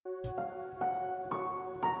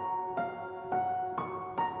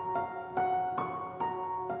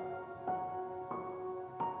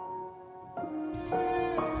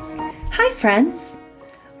Hi, friends.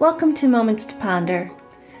 Welcome to Moments to Ponder.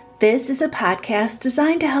 This is a podcast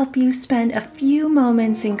designed to help you spend a few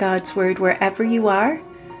moments in God's Word wherever you are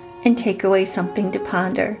and take away something to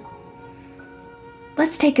ponder.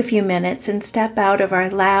 Let's take a few minutes and step out of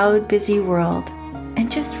our loud, busy world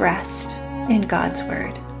and just rest in God's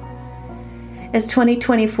Word. As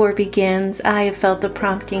 2024 begins, I have felt the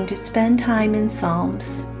prompting to spend time in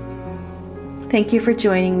Psalms. Thank you for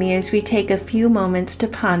joining me as we take a few moments to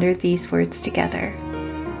ponder these words together.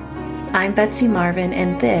 I'm Betsy Marvin,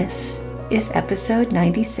 and this is episode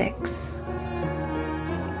 96.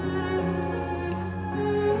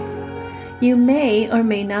 You may or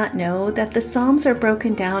may not know that the Psalms are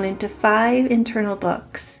broken down into 5 internal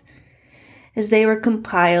books. As they were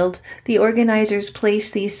compiled, the organizers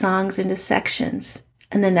placed these songs into sections,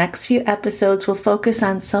 and the next few episodes will focus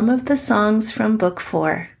on some of the songs from Book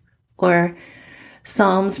 4, or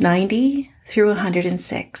Psalms 90 through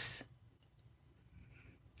 106.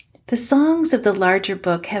 The songs of the larger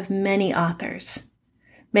book have many authors.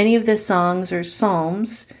 Many of the songs or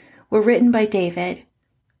psalms were written by David,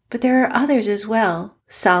 but there are others as well: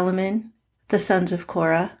 Solomon, the sons of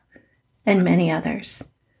Korah, and many others.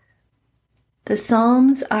 The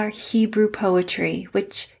Psalms are Hebrew poetry,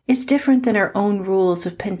 which is different than our own rules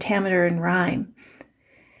of pentameter and rhyme.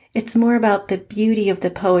 It's more about the beauty of the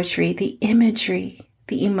poetry, the imagery,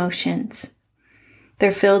 the emotions.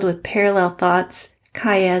 They're filled with parallel thoughts,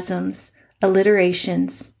 chiasms,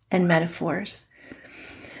 alliterations, and metaphors.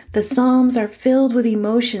 The Psalms are filled with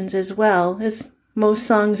emotions as well, as most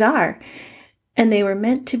songs are, and they were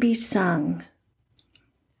meant to be sung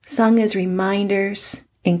as reminders,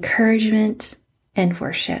 encouragement, and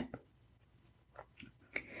worship.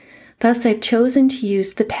 Thus, I've chosen to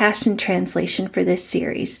use the Passion Translation for this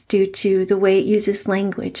series due to the way it uses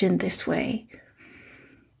language in this way.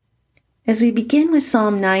 As we begin with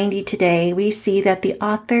Psalm 90 today, we see that the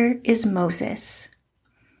author is Moses.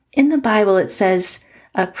 In the Bible, it says,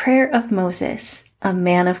 "A prayer of Moses, a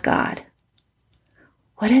man of God."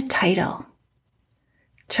 What a title!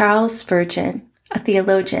 Charles Spurgeon, a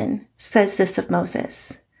theologian, says this of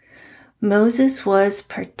Moses: Moses was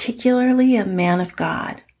particularly a man of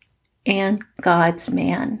God, and God's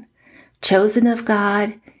man, chosen of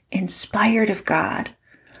God, inspired of God,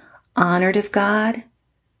 honored of God,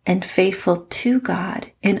 and faithful to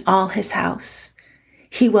God in all his house.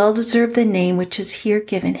 He well deserved the name which is here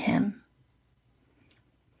given him.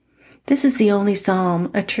 This is the only psalm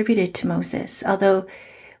attributed to Moses, although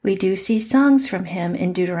we do see songs from him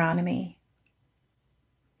in Deuteronomy.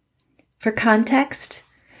 For context,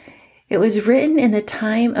 it was written in the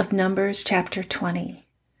time of Numbers chapter 20.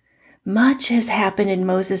 Much has happened in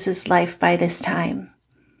Moses' life by this time.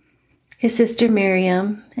 His sister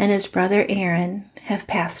Miriam and his brother Aaron have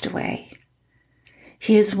passed away.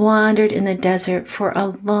 He has wandered in the desert for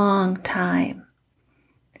a long time,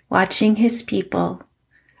 watching his people,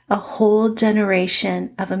 a whole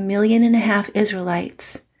generation of 1.5 million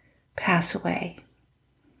Israelites, pass away.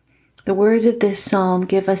 The words of this psalm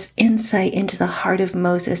give us insight into the heart of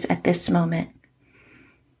Moses at this moment.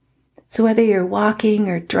 So whether you're walking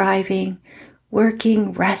or driving,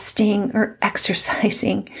 working, resting, or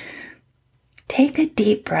exercising, take a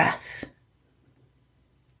deep breath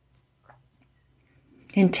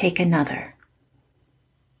and take another.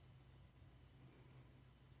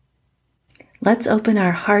 Let's open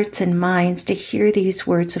our hearts and minds to hear these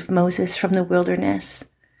words of Moses from the wilderness.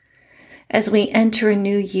 As we enter a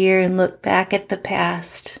new year and look back at the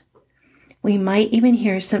past, we might even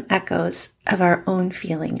hear some echoes of our own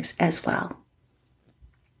feelings as well.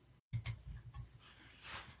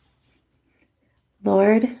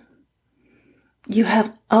 Lord, you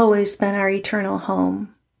have always been our eternal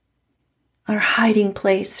home, our hiding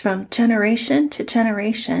place from generation to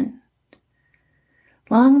generation.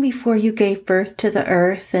 Long before you gave birth to the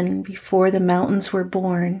earth and before the mountains were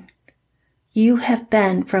born, you have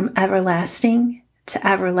been from everlasting to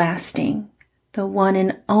everlasting, the one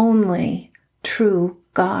and only true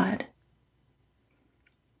God.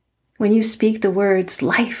 When you speak the words,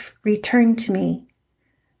 "Life, return to me,"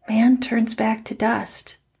 man turns back to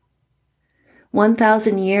dust.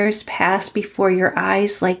 1,000 years passed before your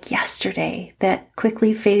eyes like yesterday that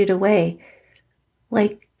quickly faded away,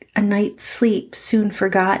 like a night's sleep soon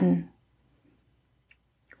forgotten.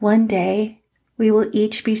 One day, we will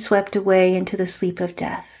each be swept away into the sleep of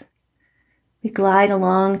death. We glide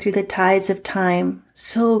along through the tides of time,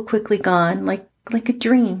 so quickly gone, like a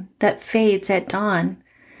dream that fades at dawn,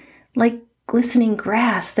 like glistening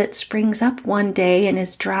grass that springs up one day and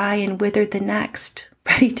is dry and withered the next,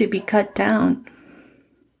 ready to be cut down.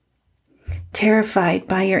 Terrified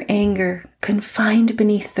by your anger, confined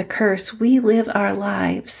beneath the curse, we live our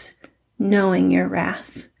lives knowing your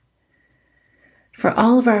wrath. For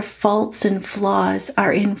all of our faults and flaws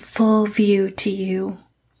are in full view to you.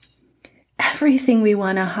 Everything we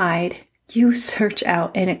want to hide, you search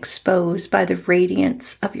out and expose by the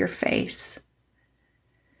radiance of your face.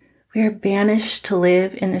 We are banished to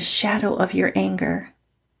live in the shadow of your anger.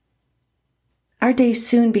 Our days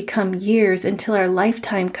soon become years until our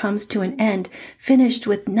lifetime comes to an end, finished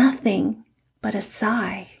with nothing but a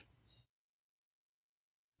sigh.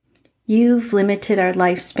 You've limited our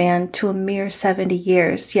lifespan to a mere 70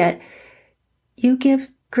 years, yet you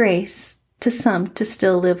give grace to some to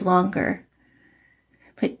still live longer.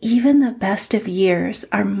 But even the best of years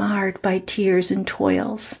are marred by tears and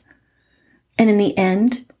toils. And in the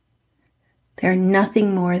end, they are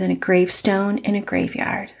nothing more than a gravestone in a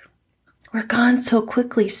graveyard. We're gone so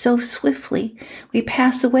quickly, so swiftly. We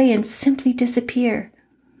pass away and simply disappear.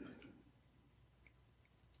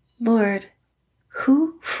 Lord,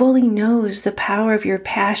 who fully knows the power of your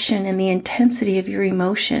passion and the intensity of your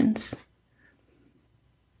emotions?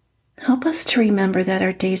 Help us to remember that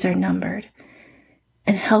our days are numbered,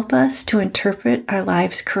 and help us to interpret our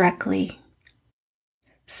lives correctly.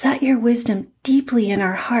 Set your wisdom deeply in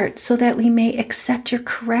our hearts so that we may accept your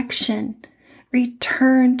correction.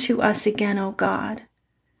 Return to us again, O God.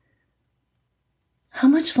 How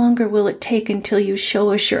much longer will it take until you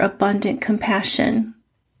show us your abundant compassion?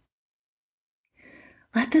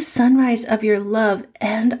 Let the sunrise of your love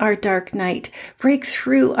end our dark night, break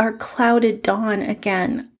through our clouded dawn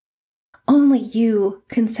again. Only you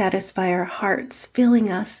can satisfy our hearts, filling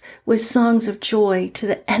us with songs of joy to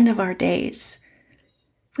the end of our days.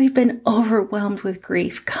 We've been overwhelmed with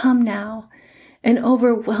grief. Come now and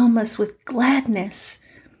overwhelm us with gladness.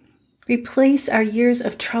 Replace our years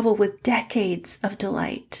of trouble with decades of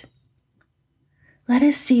delight. Let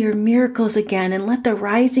us see your miracles again, and let the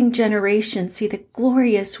rising generation see the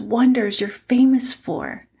glorious wonders you're famous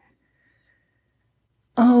for.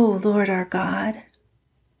 Oh, Lord our God,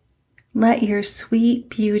 let your sweet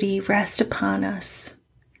beauty rest upon us.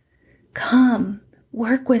 Come,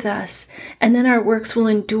 work with us, and then our works will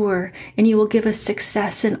endure, and you will give us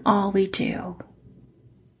success in all we do.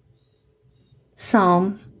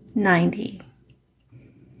 Psalm 90.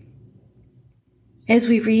 As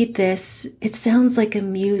we read this, it sounds like a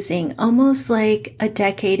musing, almost like a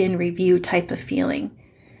decade in review type of feeling.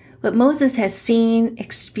 What Moses has seen,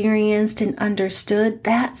 experienced, and understood,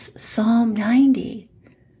 that's Psalm 90.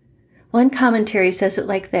 One commentary says it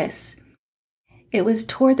like this: it was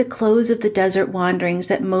toward the close of the desert wanderings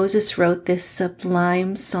that Moses wrote this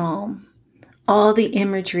sublime psalm. All the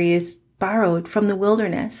imagery is borrowed from the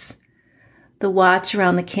wilderness. The watch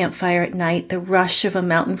around the campfire at night, the rush of a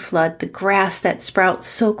mountain flood, the grass that sprouts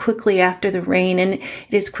so quickly after the rain and it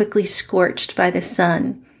is quickly scorched by the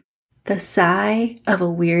sun, the sigh of a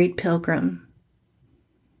wearied pilgrim.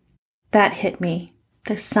 That hit me,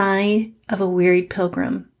 the sigh of a wearied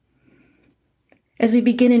pilgrim. As we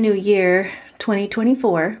begin a new year,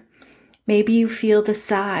 2024, maybe you feel the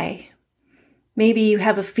sigh. Maybe you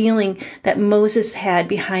have a feeling that Moses had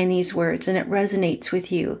behind these words and it resonates with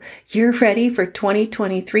you. You're ready for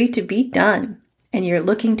 2023 to be done, and you're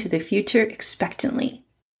looking to the future expectantly.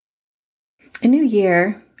 A new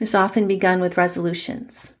year is often begun with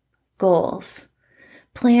resolutions, goals,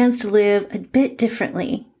 plans to live a bit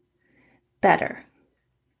differently, better.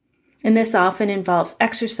 And this often involves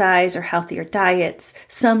exercise or healthier diets,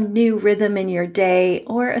 some new rhythm in your day,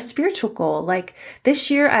 or a spiritual goal like, this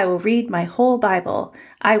year I will read my whole Bible,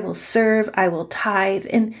 I will serve, I will tithe,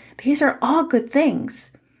 and these are all good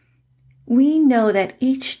things. We know that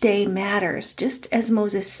each day matters, just as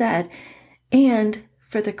Moses said, and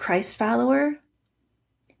for the Christ follower,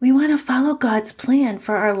 we want to follow God's plan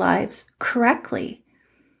for our lives correctly.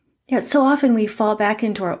 Yet so often we fall back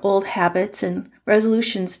into our old habits and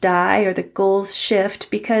resolutions die or the goals shift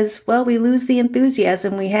because, well, we lose the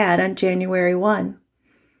enthusiasm we had on January 1.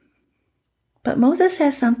 But Moses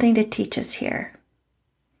has something to teach us here.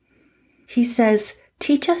 He says,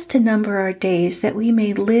 teach us to number our days that we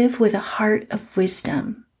may live with a heart of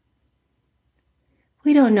wisdom.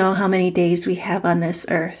 We don't know how many days we have on this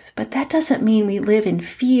earth, but that doesn't mean we live in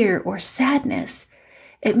fear or sadness.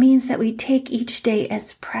 It means that we take each day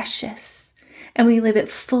as precious and we live it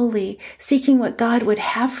fully, seeking what God would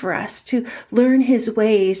have for us, to learn his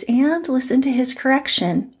ways and listen to his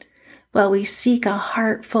correction while we seek a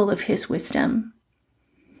heart full of his wisdom.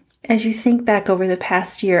 As you think back over the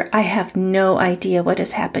past year, I have no idea what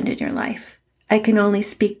has happened in your life. I can only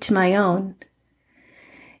speak to my own.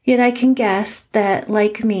 Yet I can guess that,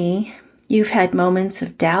 like me, you've had moments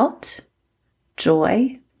of doubt,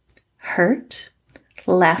 joy, hurt,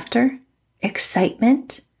 laughter,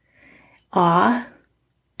 excitement, awe,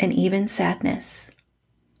 and even sadness.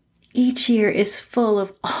 Each year is full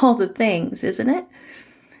of all the things, isn't it?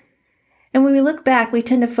 And when we look back, we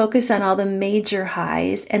tend to focus on all the major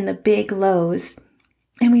highs and the big lows,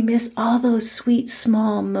 and we miss all those sweet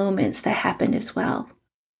small moments that happened as well.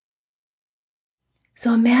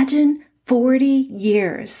 So imagine 40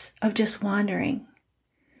 years of just wandering,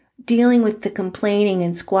 dealing with the complaining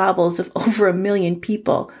and squabbles of over 1 million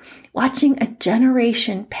people, watching a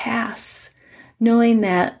generation pass, knowing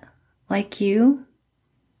that, like you,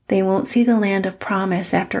 they won't see the land of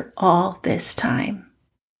promise after all this time.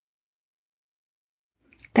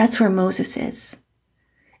 That's where Moses is.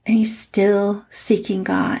 And he's still seeking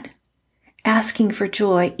God, asking for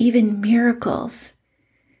joy, even miracles.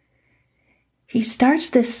 He starts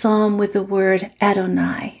this psalm with the word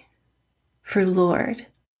Adonai, for Lord,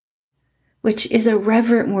 which is a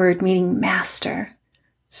reverent word meaning master,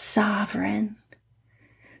 sovereign.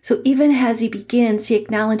 So even as he begins, he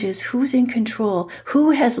acknowledges who's in control,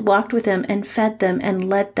 who has walked with them and fed them and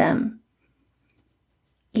led them.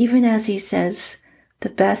 Even as he says, the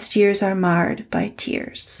best years are marred by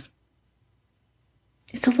tears.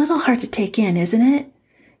 It's a little hard to take in, isn't it?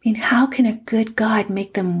 I mean, how can a good God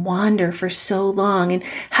make them wander for so long? And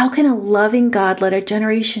how can a loving God let a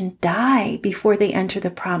generation die before they enter the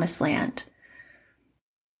promised land?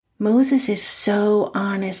 Moses is so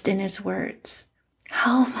honest in his words.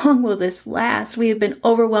 How long will this last? We have been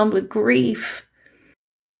overwhelmed with grief.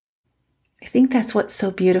 I think that's what's so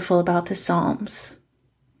beautiful about the Psalms.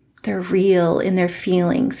 They're real in their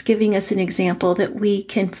feelings, giving us an example that we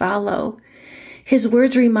can follow. His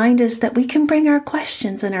words remind us that we can bring our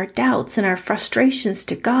questions and our doubts and our frustrations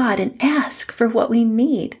to God and ask for what we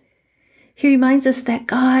need. He reminds us that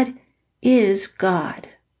God is God.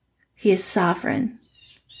 He is sovereign.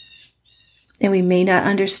 And we may not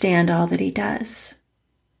understand all that he does.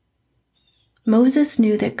 Moses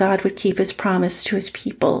knew that God would keep his promise to his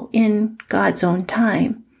people in God's own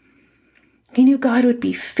time. He knew God would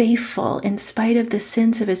be faithful in spite of the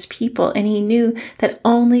sins of his people, and he knew that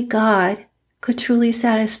only God could truly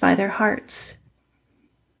satisfy their hearts.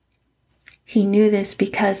 He knew this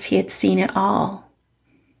because he had seen it all.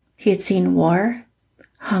 He had seen war,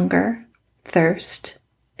 hunger, thirst,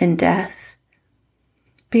 and death.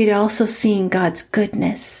 But he had also seen God's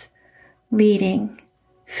goodness, leading,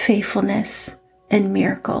 faithfulness, and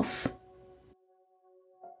miracles.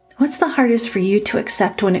 What's the hardest for you to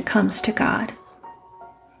accept when it comes to God?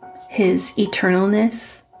 His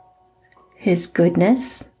eternalness, his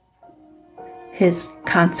goodness, his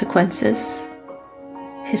consequences,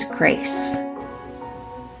 his grace.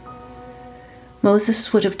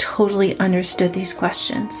 Moses would have totally understood these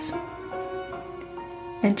questions.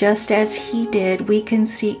 And just as he did, we can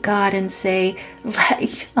seek God and say,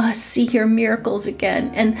 let us see your miracles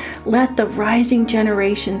again, and let the rising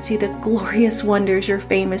generation see the glorious wonders you're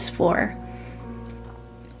famous for.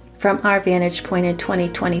 From our vantage point in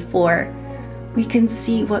 2024, we can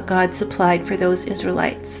see what God supplied for those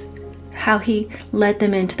Israelites, how he led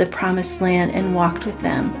them into the promised land and walked with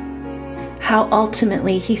them, how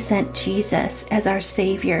ultimately he sent Jesus as our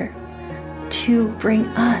Savior to bring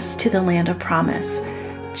us to the land of promise,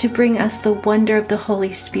 to bring us the wonder of the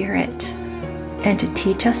Holy Spirit, and to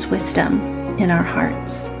teach us wisdom in our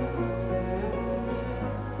hearts.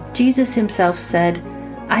 Jesus himself said,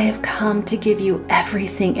 I have come to give you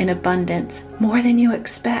everything in abundance, more than you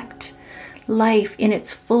expect, life in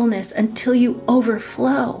its fullness until you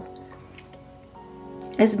overflow.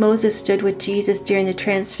 As Moses stood with Jesus during the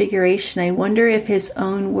Transfiguration, I wonder if his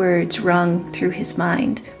own words rung through his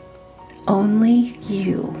mind. Only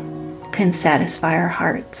you can satisfy our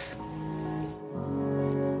hearts.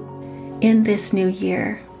 In this new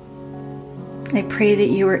year, I pray that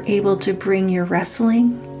you are able to bring your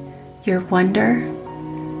wrestling, your wonder,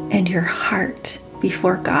 and your heart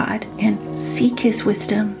before God and seek his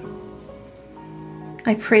wisdom.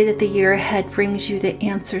 I pray that the year ahead brings you the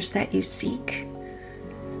answers that you seek,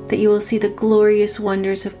 that you will see the glorious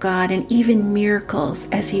wonders of God and even miracles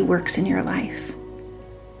as he works in your life.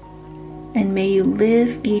 And may you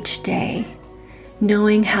live each day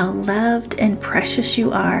knowing how loved and precious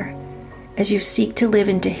you are as you seek to live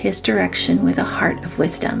into his direction with a heart of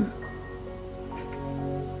wisdom.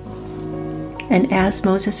 And as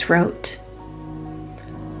Moses wrote,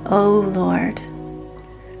 O Lord,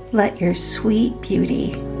 let your sweet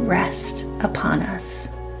beauty rest upon us.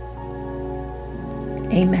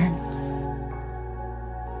 Amen.